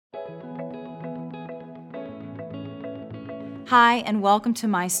Hi, and welcome to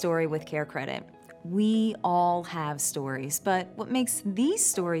My Story with Care Credit. We all have stories, but what makes these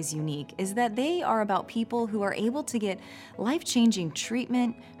stories unique is that they are about people who are able to get life-changing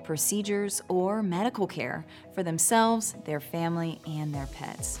treatment, procedures, or medical care for themselves, their family, and their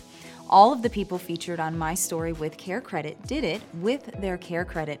pets. All of the people featured on My Story with Care Credit did it with their Care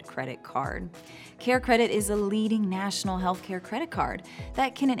Credit credit card. Care Credit is a leading national healthcare credit card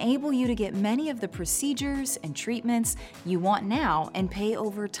that can enable you to get many of the procedures and treatments you want now and pay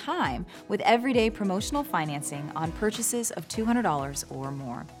over time with everyday promotional financing on purchases of $200 or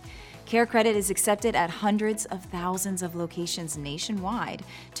more. Care Credit is accepted at hundreds of thousands of locations nationwide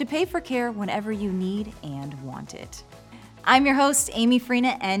to pay for care whenever you need and want it. I'm your host, Amy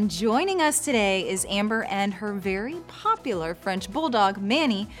Freena, and joining us today is Amber and her very popular French Bulldog,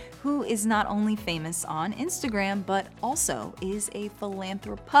 Manny, who is not only famous on Instagram, but also is a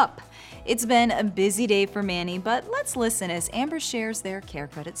philanthropup. It's been a busy day for Manny, but let's listen as Amber shares their Care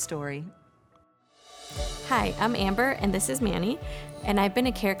Credit story. Hi, I'm Amber, and this is Manny, and I've been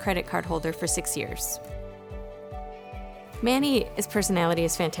a Care Credit card holder for 6 years. Manny, his personality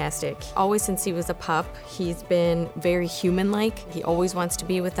is fantastic. Always since he was a pup, he's been very human-like. He always wants to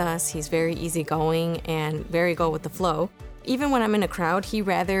be with us. He's very easygoing and very go with the flow. Even when I'm in a crowd, he'd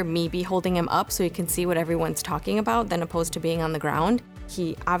rather me be holding him up so he can see what everyone's talking about than opposed to being on the ground.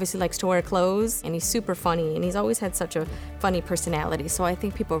 He obviously likes to wear clothes, and he's super funny, and he's always had such a funny personality, so I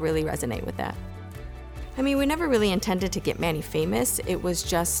think people really resonate with that. I mean, we never really intended to get Manny famous. It was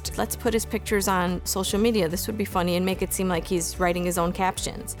just, let's put his pictures on social media. This would be funny and make it seem like he's writing his own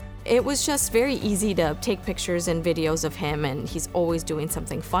captions. It was just very easy to take pictures and videos of him, and he's always doing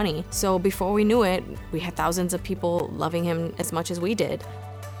something funny. So before we knew it, we had thousands of people loving him as much as we did.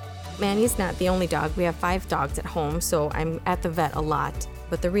 Manny's not the only dog. We have 5 dogs at home, so I'm at the vet a lot.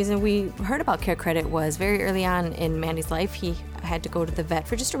 But the reason we heard about Care Credit was very early on in Manny's life, he had to go to the vet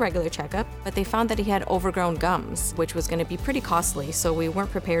for just a regular checkup, but they found that he had overgrown gums, which was going to be pretty costly, so we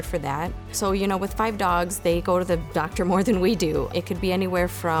weren't prepared for that. So, with 5 dogs, they go to the doctor more than we do. It could be anywhere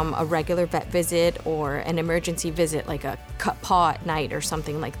from a regular vet visit or an emergency visit, like a cut paw at night or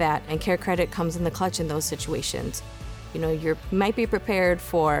something like that, and Care Credit comes in the clutch in those situations. You might be prepared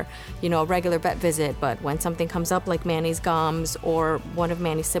for, a regular vet visit, but when something comes up like Manny's gums or one of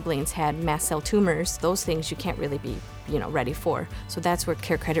Manny's siblings had mast cell tumors, those things you can't really be, ready for. So that's where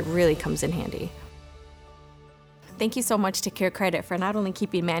Care Credit really comes in handy. Thank you so much to Care Credit for not only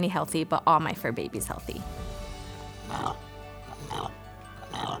keeping Manny healthy, but all my fur babies healthy.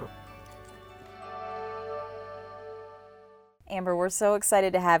 Amber, we're so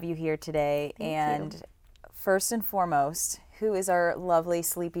excited to have you here today. Thank you. First and foremost, who is our lovely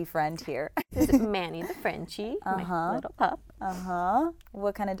sleepy friend here? This is Manny the Frenchie, my little pup.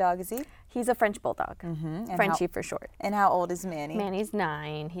 What kind of dog is he? He's a French Bulldog, Frenchie for short. And how old is Manny? Manny's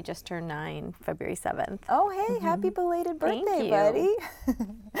 9. He just turned 9 February 7th. Oh, hey, happy belated birthday, Thank you.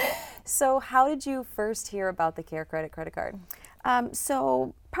 buddy. So how did you first hear about the Care Credit credit card?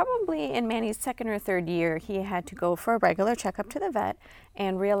 So probably in Manny's 2nd or 3rd year, he had to go for a regular checkup to the vet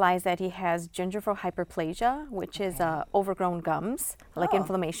and realize that he has gingival hyperplasia, which is overgrown gums, like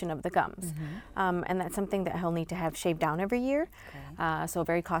inflammation of the gums. And that's something that he'll need to have shaved down every year. So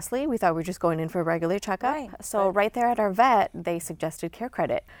very costly. We thought we were just going in for a regular checkup. Right there at our vet, they suggested Care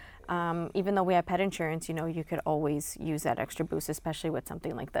Credit. Even though we have pet insurance, you could always use that extra boost, especially with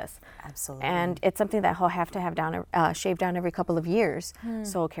something like this. Absolutely. And it's something that he'll have to have shaved down every couple of years.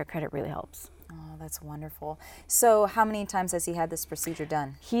 So Care Credit really helps. Oh, that's wonderful. So how many times has he had this procedure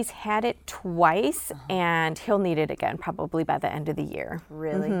done? He's had it twice, and he'll need it again probably by the end of the year.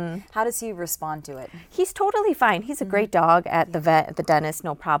 Really? How does he respond to it? He's totally fine. He's a great dog at the vet, at the dentist,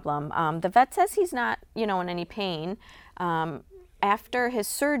 no problem. The vet says he's not, in any pain. After his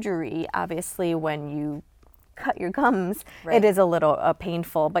surgery, obviously, when you cut your gums, it is a little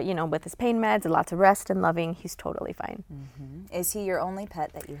painful. But, with his pain meds and lots of rest and loving, he's totally fine. Is he your only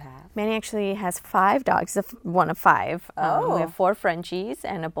pet that you have? Manny actually has 5 dogs, one of 5. We have 4 Frenchies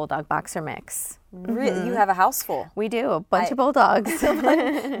and a Bulldog Boxer mix. Really? You have a house full? We do, a bunch of Bulldogs.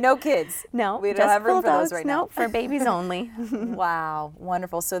 No kids? No, we don't just have room Bulldogs. for those right now. No, for babies only. Wow,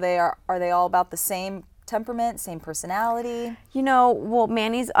 wonderful. So are they all about the same temperament, same personality?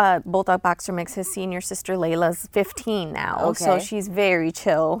 Manny's Bulldog Boxer mix, his senior sister Layla's 15 now, so she's very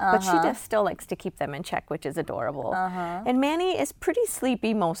chill, but she just still likes to keep them in check, which is adorable. And Manny is pretty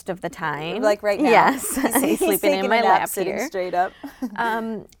sleepy most of the time. Like right now? Yes, he's sleeping in my lap sitting here. straight up.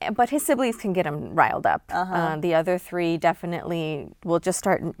 But his siblings can get him riled up. The other 3 definitely will just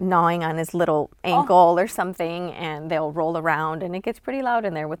start gnawing on his little ankle or something, and they'll roll around, and it gets pretty loud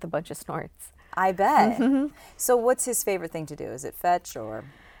in there with a bunch of snorts. I bet. So what's his favorite thing to do? Is it fetch or?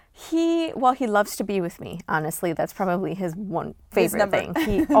 He loves to be with me. Honestly, that's probably his one favorite thing.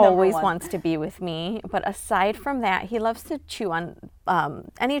 He number always one. wants to be with me. But aside from that, he loves to chew on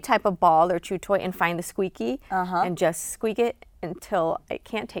any type of ball or chew toy and find the squeaky and just squeak it until I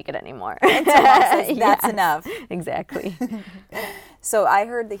can't take it anymore. Until Mom says, that's enough. Exactly. So I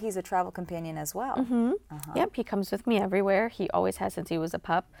heard that he's a travel companion as well. Yep, he comes with me everywhere. He always has since he was a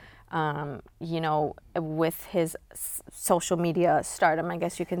pup. You know, with his social media stardom, I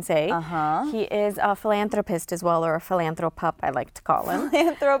guess you can say, he is a philanthropist as well, or a philanthrop-pup, I like to call him.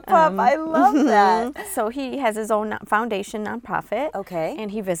 Philanthrop-pup, I love that. So he has his own foundation, nonprofit. Okay.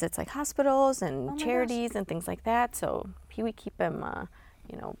 And he visits like hospitals and charities and things like that. So we keep him,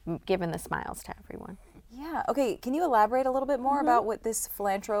 you know, giving the smiles to everyone. Yeah. Okay. Can you elaborate a little bit more about what this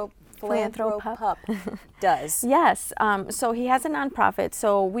Philanthrop-pup does? Yes. So he has a nonprofit.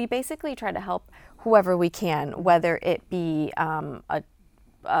 So we basically try to help whoever we can, whether it be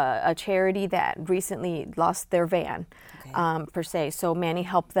a charity that recently lost their van, per se. So Manny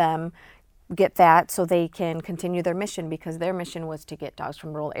helped them get that so they can continue their mission, because their mission was to get dogs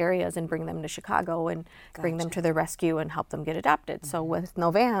from rural areas and bring them to Chicago and bring them to their rescue and help them get adopted. So with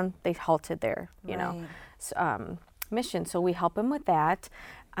no van, they halted their, you know, mission. So we help them with that.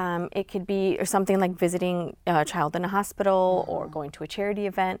 It could be something like visiting a child in a hospital or going to a charity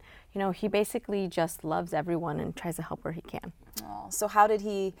event. You know, he basically just loves everyone and tries to help where he can. Oh, so how did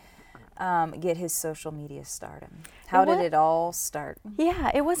he get his social media stardom? How did it all start? Yeah,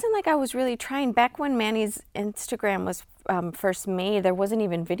 it wasn't like I was really trying. Back when Manny's Instagram was first made, there wasn't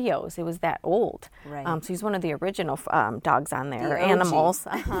even videos. It was that old. Right. So he's one of the original dogs on there, The or OG. animals.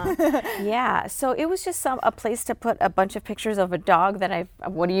 Yeah, so it was just a place to put a bunch of pictures of a dog that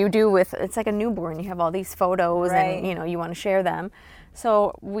what do you do with, it's like a newborn. You have all these photos and, you know, you want to share them.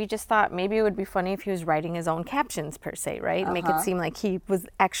 So we just thought maybe it would be funny if he was writing his own captions, per se, right? Make it seem like he was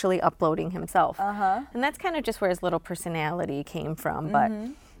actually uploading himself. And that's kind of just where his little personality came from. But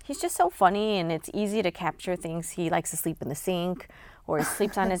he's just so funny, and it's easy to capture things. He likes to sleep in the sink, or he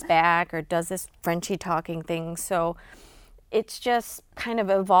sleeps on his back, or does this Frenchy talking thing. So it's just kind of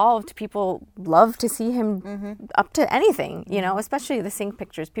evolved. People love to see him up to anything, you know, especially the sink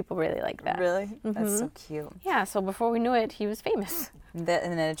pictures. People really like that. Really? That's so cute. Yeah, so before we knew it, he was famous. And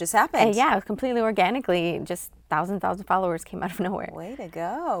then it just happened. Yeah, completely organically. Just thousand followers came out of nowhere. Way to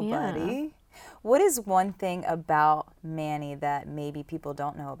go, Yeah. buddy. What is one thing about Manny that maybe people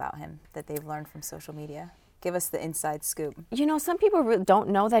don't know about him that they've learned from social media? Give us the inside scoop. You know, some people don't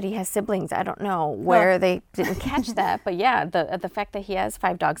know that he has siblings. I don't know where they didn't catch that. But yeah, the fact that he has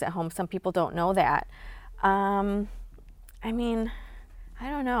 5 dogs at home, some people don't know that. I mean, I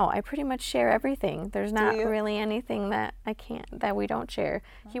don't know. I pretty much share everything. There's not really anything that that we don't share.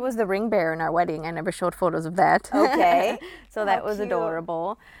 He was the ring bearer in our wedding. I never showed photos of that. Okay. So that was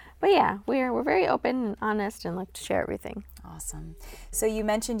adorable. But yeah, we're very open and honest and like to share everything. Awesome. So you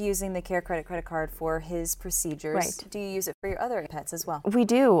mentioned using the CareCredit credit card for his procedures. Right. Do you use it for your other pets as well? We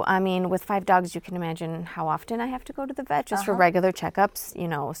do. I mean, with 5 dogs, you can imagine how often I have to go to the vet just for regular checkups, you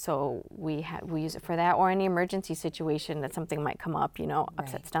know, so we use it for that, or any emergency situation that something might come up, you know,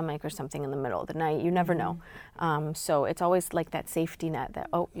 upset stomach or something in the middle of the night. You never know. So it's always like that safety net that,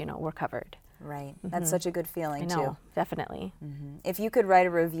 oh, you know, we're covered. Right. That's such a good feeling, I know, too. definitely. If you could write a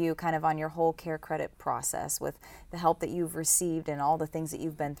review kind of on your whole CareCredit process with the help that you've received and all the things that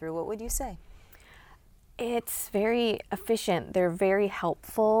you've been through, what would you say? It's very efficient. They're very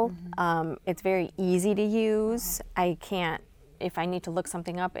helpful. It's very easy to use. If I need to look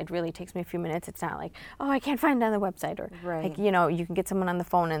something up, it really takes me a few minutes. It's not like, oh, I can't find it on the website, or like, you know, you can get someone on the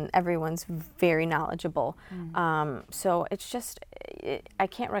phone and everyone's very knowledgeable. So it's just, I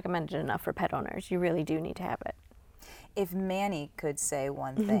can't recommend it enough for pet owners. You really do need to have it. If Manny could say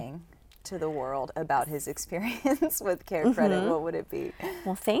one thing to the world about his experience with CareCredit, what would it be?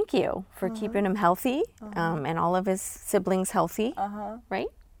 Well, thank you for keeping him healthy and all of his siblings healthy. Right,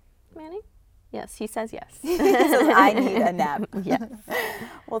 Manny? Yes, he says yes. He says, I need a nap. Yes.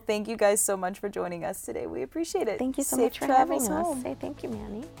 Well, thank you guys so much for joining us today. We appreciate it. Thank you so Safe much for having travels us. Say thank you,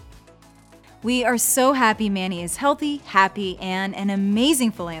 Manny. We are so happy Manny is healthy, happy, and an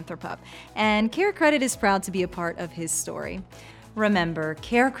amazing philanthropist. And CareCredit is proud to be a part of his story. Remember,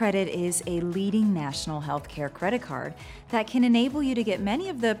 CareCredit is a leading national healthcare credit card that can enable you to get many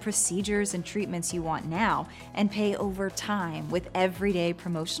of the procedures and treatments you want now and pay over time with everyday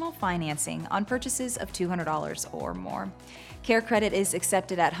promotional financing on purchases of $200 or more. CareCredit is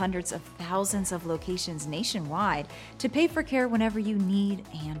accepted at hundreds of thousands of locations nationwide to pay for care whenever you need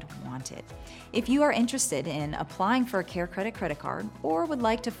and want it. If you are interested in applying for a CareCredit credit card or would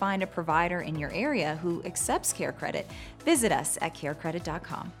like to find a provider in your area who accepts CareCredit, visit us at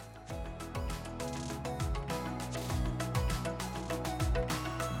carecredit.com.